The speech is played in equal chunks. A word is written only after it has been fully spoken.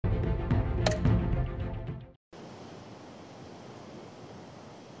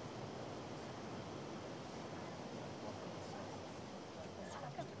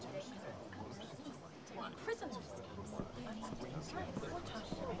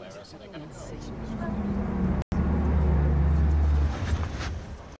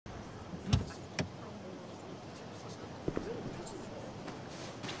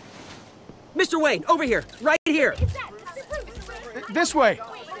Mr. Wayne, over here, right here. This way.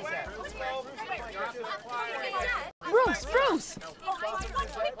 Bruce!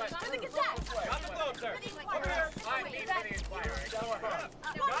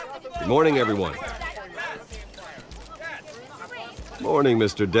 Good morning, everyone. Morning,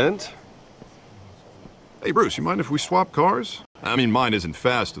 Mr. Dent. Hey, Bruce, you mind if we swap cars? I mean, mine isn't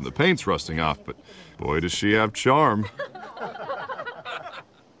fast and the paint's rusting off, but boy, does she have charm.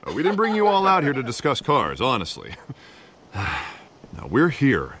 We didn't bring you all out here to discuss cars, honestly. Now, we're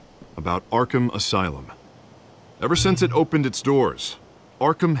here about Arkham Asylum. Ever since it opened its doors,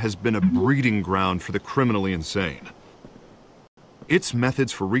 Arkham has been a breeding ground for the criminally insane. Its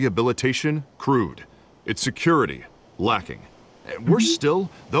methods for rehabilitation, crude. Its security, lacking. And worse still,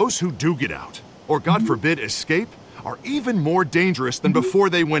 those who do get out, or God forbid escape, are even more dangerous than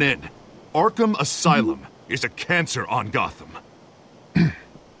before they went in. Arkham Asylum is a cancer on Gotham.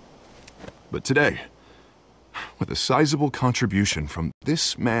 But today, with a sizable contribution from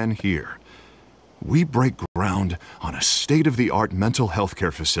this man here, we break ground on a state-of-the-art mental health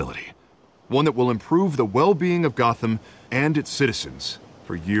care facility. One that will improve the well-being of Gotham and its citizens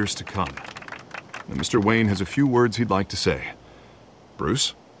for years to come. And Mr. Wayne has a few words he'd like to say.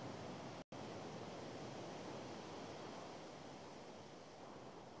 Bruce?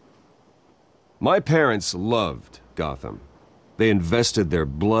 My parents loved Gotham. They invested their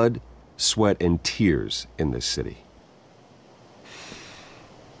blood, sweat, and tears in this city.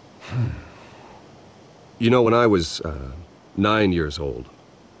 You know, when I was 9 years old,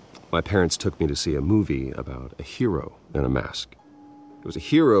 my parents took me to see a movie about a hero in a mask. It was a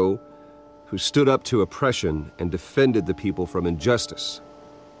hero who stood up to oppression and defended the people from injustice,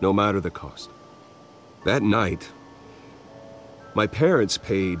 no matter the cost. That night, my parents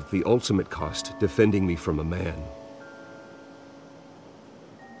paid the ultimate cost defending me from a man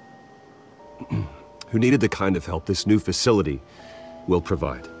who needed the kind of help this new facility will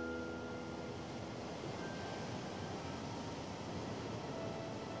provide.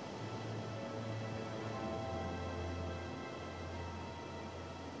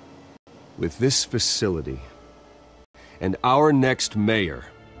 With this facility and our next mayor,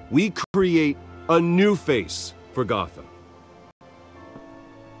 we create a new face for Gotham.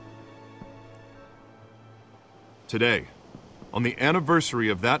 Today, on the anniversary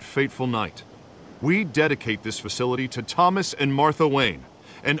of that fateful night, we dedicate this facility to Thomas and Martha Wayne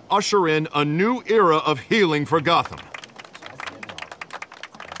and usher in a new era of healing for Gotham.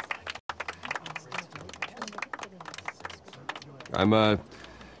 I'm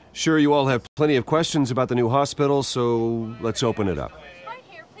sure you all have plenty of questions about the new hospital, so let's open it up.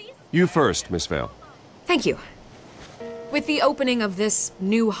 You first, Miss Vale. Thank you. With the opening of this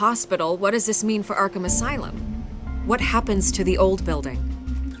new hospital, what does this mean for Arkham Asylum? What happens to the old building?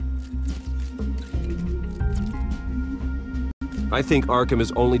 I think Arkham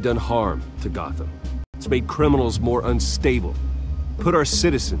has only done harm to Gotham. It's made criminals more unstable, put our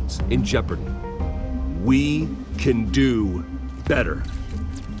citizens in jeopardy. We can do better.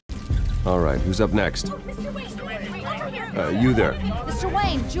 All right, who's up next? You there. Mr.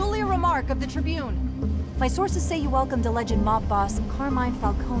 Wayne, Julia Remark of the Tribune. My sources say you welcomed alleged mob boss Carmine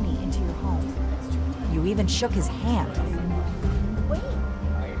Falcone into your home. You even shook his hand.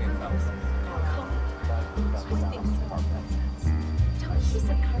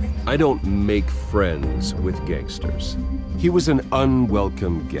 I don't make friends with gangsters. He was an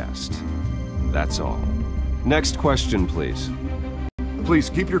unwelcome guest. That's all. Next question, please. Please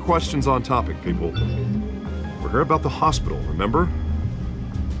keep your questions on topic, people. We're here about the hospital, remember?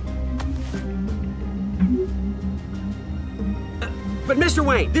 But Mr.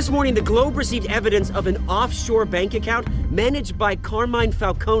 Wayne, this morning the Globe received evidence of an offshore bank account managed by Carmine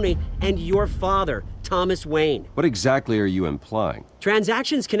Falcone and your father, Thomas Wayne. What exactly are you implying?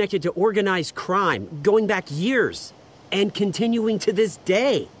 Transactions connected to organized crime going back years and continuing to this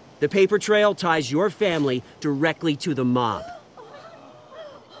day. The paper trail ties your family directly to the mob.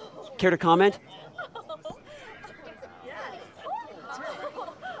 Care to comment?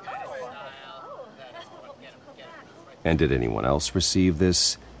 And did anyone else receive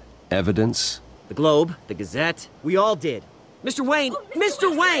this evidence? The Globe, the Gazette, we all did. Mr. Wayne,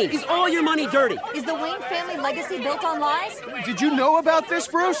 is all your money dirty? Is the Wayne family legacy built on lies? Did you know about this,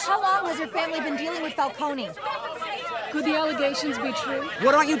 Bruce? How long has your family been dealing with Falcone? Could the allegations be true?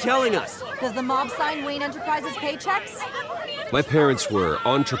 What aren't you telling us? Does the mob sign Wayne Enterprises paychecks? My parents were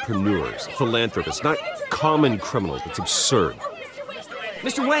entrepreneurs, philanthropists, not common criminals. It's absurd.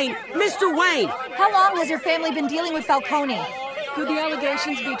 Mr. Wayne! Mr. Wayne! How long has your family been dealing with Falcone? Could the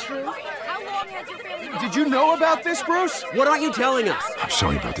allegations be true? How long has your family... Did you know about this, Bruce? What aren't you telling us? I'm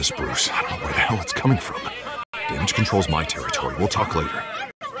sorry about this, Bruce. I don't know where the hell it's coming from. Damage control's my territory. We'll talk later.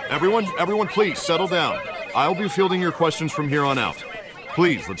 Everyone, please, settle down. I'll be fielding your questions from here on out.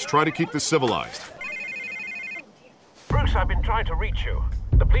 Please, let's try to keep this civilized. Bruce, I've been trying to reach you.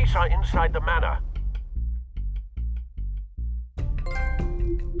 The police are inside the manor.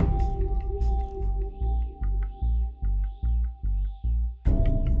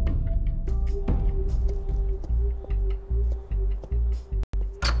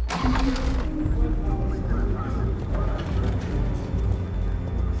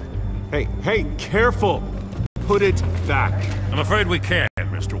 Hey, careful! Put it back. I'm afraid we can't,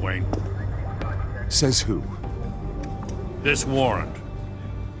 Mr. Wayne. Says who? This warrant.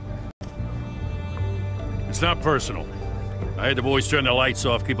 It's not personal. I had the boys turn the lights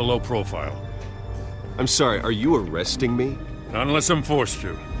off, keep a low profile. I'm sorry, are you arresting me? Not unless I'm forced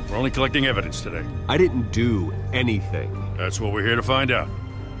to. We're only collecting evidence today. I didn't do anything. That's what we're here to find out.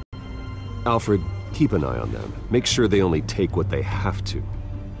 Alfred, keep an eye on them. Make sure they only take what they have to.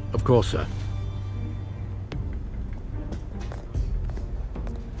 Of course, sir.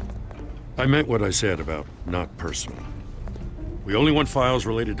 I meant what I said about not personal. We only want files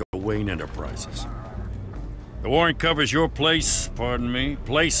related to Wayne Enterprises. The warrant covers your place, pardon me,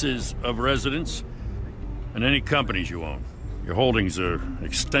 places of residence, and any companies you own. Your holdings are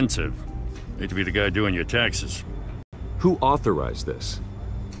extensive. Hate to be the guy doing your taxes. Who authorized this?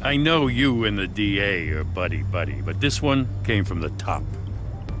 I know you and the DA are buddy-buddy, but this one came from the top.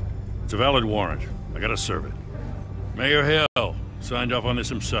 It's a valid warrant. I gotta serve it. Mayor Hill signed off on this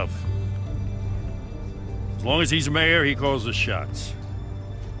himself. As long as he's mayor, he calls the shots.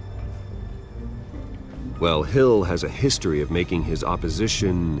 Well, Hill has a history of making his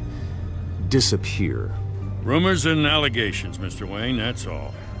opposition disappear. Rumors and allegations, Mr. Wayne, that's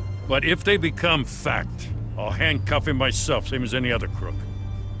all. But if they become fact, I'll handcuff him myself, same as any other crook.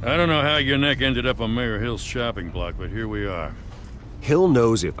 I don't know how your neck ended up on Mayor Hill's shopping block, but here we are. Hill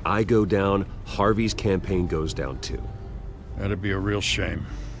knows if I go down, Harvey's campaign goes down too. That'd be a real shame.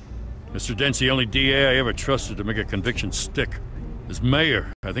 Mr. Dent's the only DA I ever trusted to make a conviction stick. As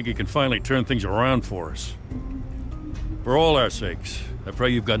mayor, I think he can finally turn things around for us. For all our sakes, I pray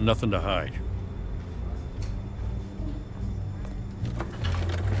you've got nothing to hide.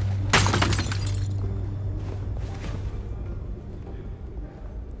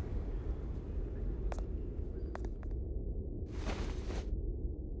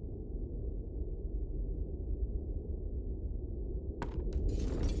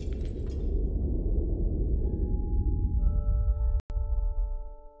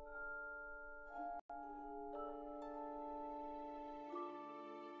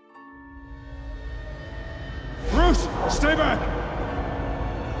 Bruce, stay back!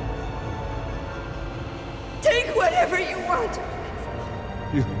 Take whatever you want.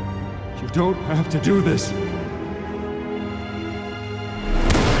 You don't have to do this.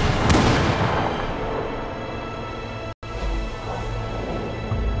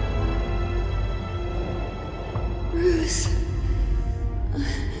 Bruce.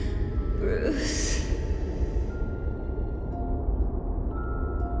 Bruce.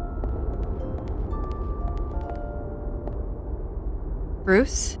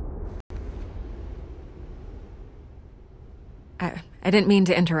 Bruce? I didn't mean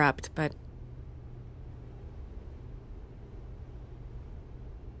to interrupt, but...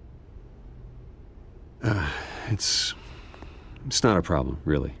 It's not a problem,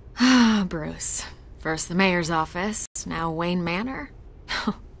 really. Ah, Bruce. First the mayor's office, now Wayne Manor.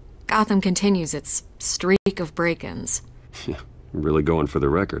 Gotham continues its streak of break-ins. Yeah, really going for the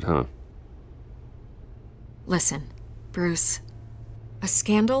record, huh? Listen, Bruce. A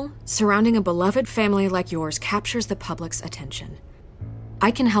scandal surrounding a beloved family like yours captures the public's attention. I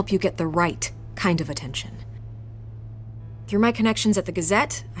can help you get the right kind of attention. Through my connections at the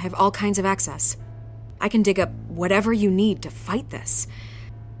Gazette, I have all kinds of access. I can dig up whatever you need to fight this.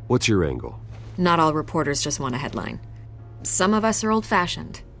 What's your angle? Not all reporters just want a headline. Some of us are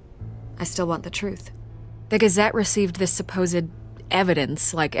old-fashioned. I still want the truth. The Gazette received this supposed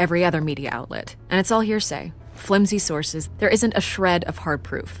evidence like every other media outlet, and it's all hearsay. Flimsy sources. There isn't a shred of hard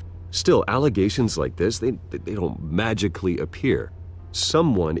proof. Still, allegations like this, they don't magically appear.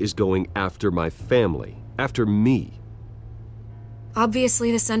 Someone is going after my family, after me.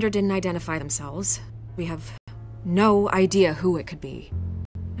 Obviously, the sender didn't identify themselves. We have no idea who it could be.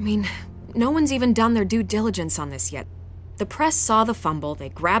 I mean, no one's even done their due diligence on this yet. The press saw the fumble, they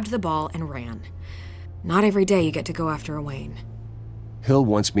grabbed the ball and ran. Not every day you get to go after a Wayne. Hill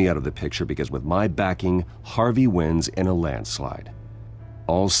wants me out of the picture because with my backing, Harvey wins in a landslide.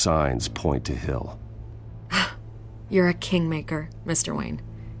 All signs point to Hill. You're a kingmaker, Mr. Wayne.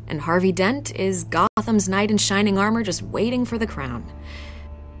 And Harvey Dent is Gotham's knight in shining armor just waiting for the crown.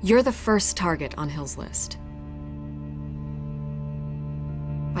 You're the first target on Hill's list.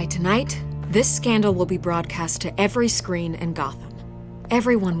 By tonight, this scandal will be broadcast to every screen in Gotham.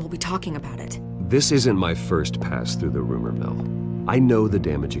 Everyone will be talking about it. This isn't my first pass through the rumor mill. I know the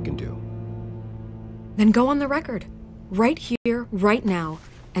damage it can do. Then go on the record. Right here, right now,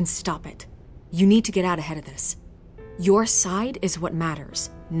 and stop it. You need to get out ahead of this. Your side is what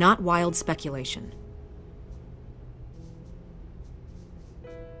matters, not wild speculation.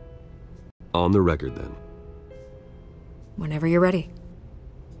 On the record, then. Whenever you're ready.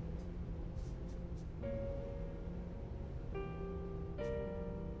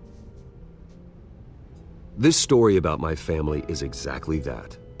 This story about my family is exactly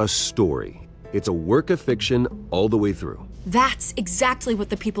that. A story. It's a work of fiction all the way through. That's exactly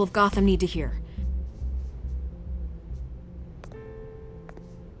what the people of Gotham need to hear.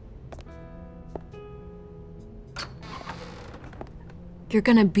 You're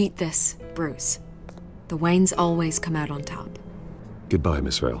gonna beat this, Bruce. The Waynes always come out on top. Goodbye,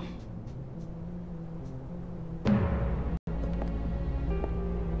 Miss Vale.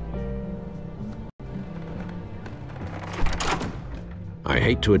 I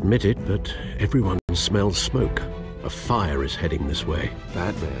hate to admit it, but everyone smells smoke. A fire is heading this way.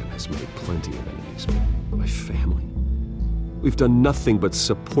 Batman has made plenty of enemies. My family. We've done nothing but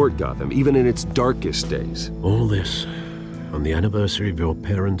support Gotham, even in its darkest days. All this on the anniversary of your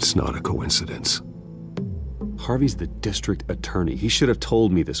parents'... It's not a coincidence. Harvey's the district attorney. He should have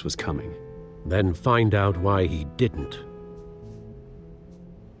told me this was coming. Then find out why he didn't.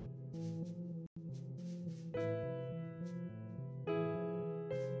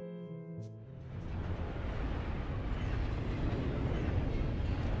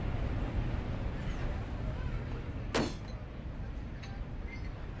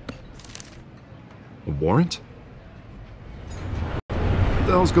 A warrant? What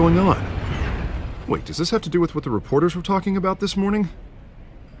the hell's going on? Wait, does this have to do with what the reporters were talking about this morning?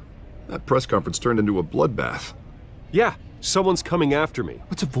 That press conference turned into a bloodbath. Yeah, someone's coming after me.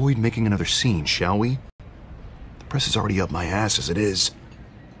 Let's avoid making another scene, shall we? The press is already up my ass as it is.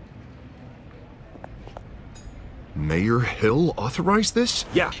 Mayor Hill authorized this?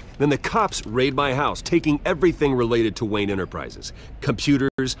 Yeah, then the cops raid my house, taking everything related to Wayne Enterprises.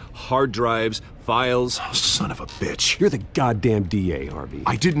 Computers, hard drives, files. Oh, son of a bitch. You're the goddamn DA, Harvey.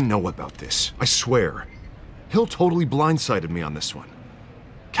 I didn't know about this. I swear. Hill totally blindsided me on this one.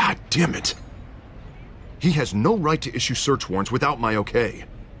 God damn it. He has no right to issue search warrants without my okay.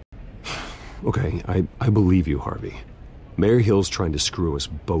 Okay, I believe you, Harvey. Mayor Hill's trying to screw us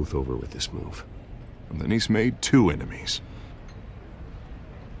both over with this move. And then he's made two enemies.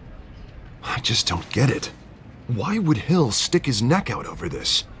 I just don't get it. Why would Hill stick his neck out over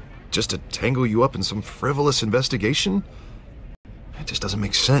this? Just to tangle you up in some frivolous investigation? It just doesn't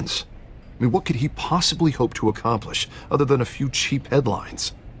make sense. I mean, what could he possibly hope to accomplish other than a few cheap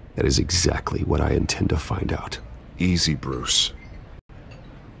headlines? That is exactly what I intend to find out. Easy, Bruce.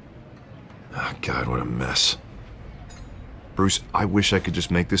 Oh, God, what a mess. Bruce, I wish I could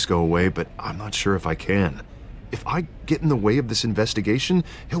just make this go away, but I'm not sure if I can. If I get in the way of this investigation,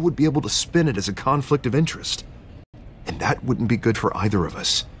 Hill would be able to spin it as a conflict of interest. And that wouldn't be good for either of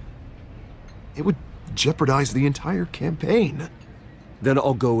us. It would jeopardize the entire campaign. Then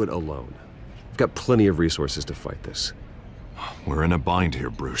I'll go it alone. I've got plenty of resources to fight this. We're in a bind here,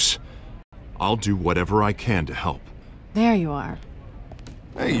 Bruce. I'll do whatever I can to help. There you are.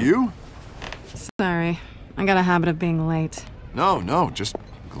 Hey, you? Sorry. I got a habit of being late. No, just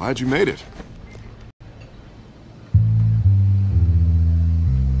glad you made it.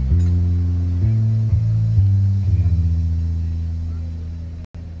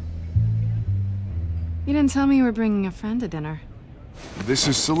 You didn't tell me you were bringing a friend to dinner. This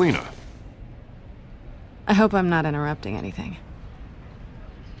is Selina. I hope I'm not interrupting anything.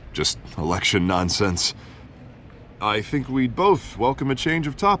 Just election nonsense. I think we'd both welcome a change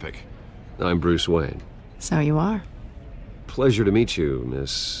of topic. I'm Bruce Wayne. So you are. Pleasure to meet you,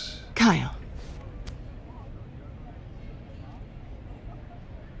 Miss... Kyle.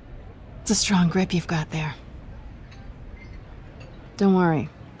 It's a strong grip you've got there. Don't worry.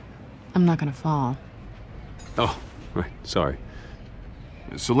 I'm not gonna fall. Oh, right, sorry.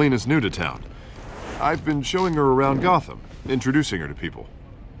 Selina's new to town. I've been showing her around Gotham, introducing her to people.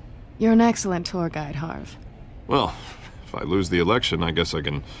 You're an excellent tour guide, Harv. Well, if I lose the election, I guess I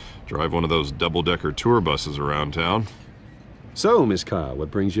can drive one of those double-decker tour buses around town. So, Miss Kyle, what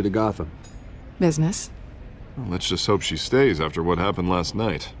brings you to Gotham? Business. Well, let's just hope she stays after what happened last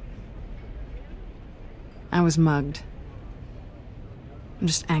night. I was mugged. I'm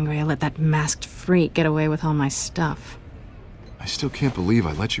just angry I let that masked freak get away with all my stuff. I still can't believe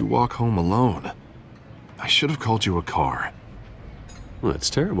I let you walk home alone. I should have called you a car. Well, that's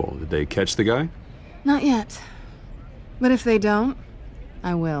terrible. Did they catch the guy? Not yet. But if they don't,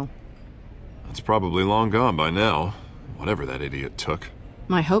 I will. That's probably long gone by now, whatever that idiot took.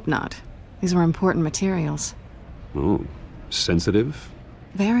 I hope not. These were important materials. Ooh, sensitive?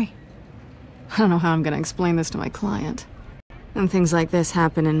 Very. I don't know how I'm gonna explain this to my client. When things like this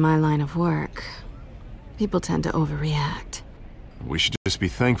happen in my line of work, people tend to overreact. We should just be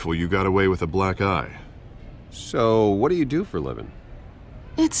thankful you got away with a black eye. So, what do you do for a living?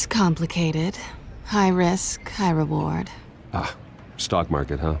 It's complicated. High risk, high reward. Ah, stock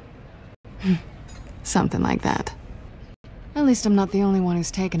market, huh? Something like that. At least I'm not the only one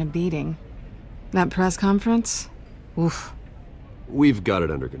who's taken a beating. That press conference? Oof. We've got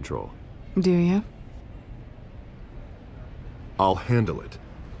it under control. Do you? I'll handle it.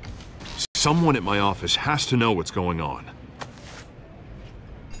 Someone at my office has to know what's going on.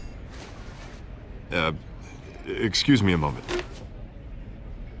 Excuse me a moment.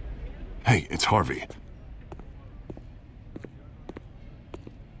 Hey, it's Harvey.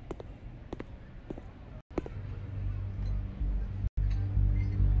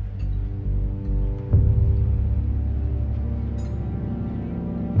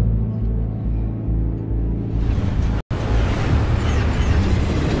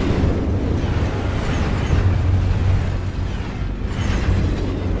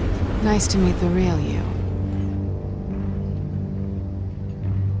 Nice to meet the real you.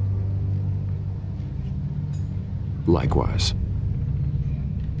 Likewise.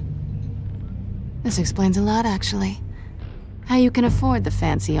 This explains a lot, actually. How you can afford the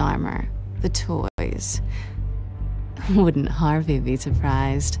fancy armor, the toys. Wouldn't Harvey be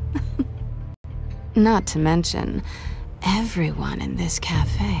surprised? Not to mention, everyone in this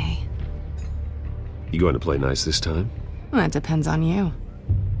cafe. You going to play nice this time? Well, that depends on you.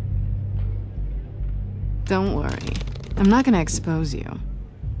 Don't worry. I'm not gonna expose you.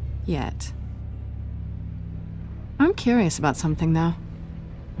 Yet. I'm curious about something, though.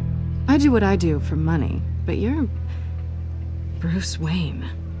 I do what I do for money, but you're Bruce Wayne.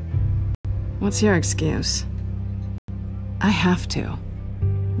 What's your excuse? I have to.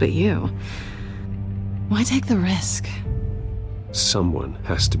 But you... why take the risk? Someone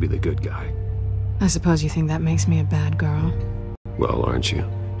has to be the good guy. I suppose you think that makes me a bad girl? Well, aren't you?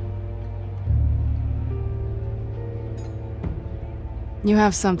 You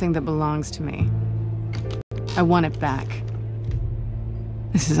have something that belongs to me. I want it back.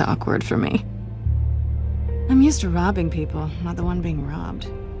 This is awkward for me. I'm used to robbing people, not the one being robbed.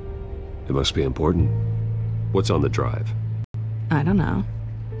 It must be important. What's on the drive? I don't know.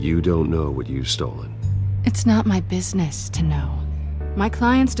 You don't know what you've stolen. It's not my business to know. My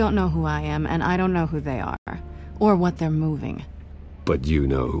clients don't know who I am, and I don't know who they are, or what they're moving. But you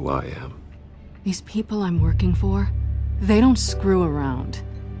know who I am. These people I'm working for, they don't screw around.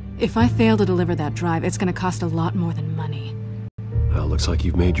 If I fail to deliver that drive, it's gonna cost a lot more than money. Well, looks like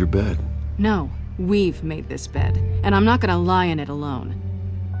you've made your bed. No, we've made this bed, and I'm not gonna lie in it alone.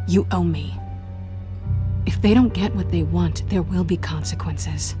 You owe me. If they don't get what they want, there will be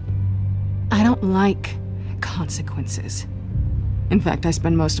consequences. I don't like consequences. In fact, I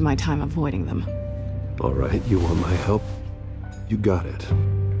spend most of my time avoiding them. All right, you want my help? You got it.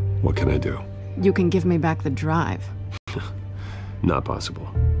 What can I do? You can give me back the drive. Not possible.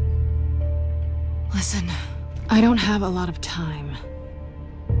 Listen, I don't have a lot of time.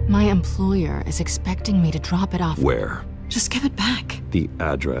 My employer is expecting me to drop it off. Where? Just give it back. The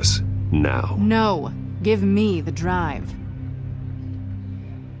address, now. No, give me the drive.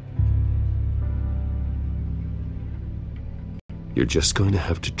 You're just going to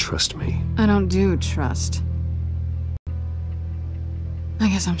have to trust me. I don't do trust. I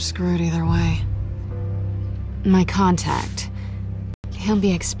guess I'm screwed either way. My contact. He'll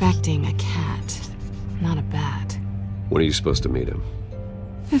be expecting a cat, not a bat. When are you supposed to meet him?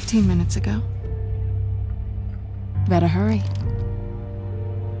 15 minutes ago. Better hurry.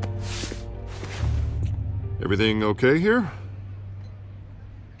 Everything okay here?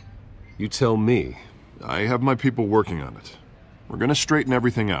 You tell me. I have my people working on it. We're gonna straighten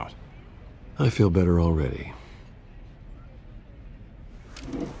everything out. I feel better already.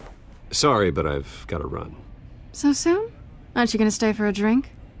 Sorry, but I've got to run. So soon? Aren't you gonna stay for a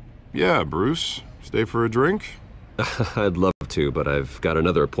drink? Yeah, Bruce. Stay for a drink? I'd love to, but I've got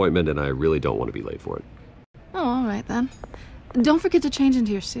another appointment and I really don't want to be late for it. Oh, all right then. Don't forget to change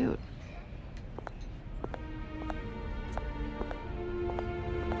into your suit.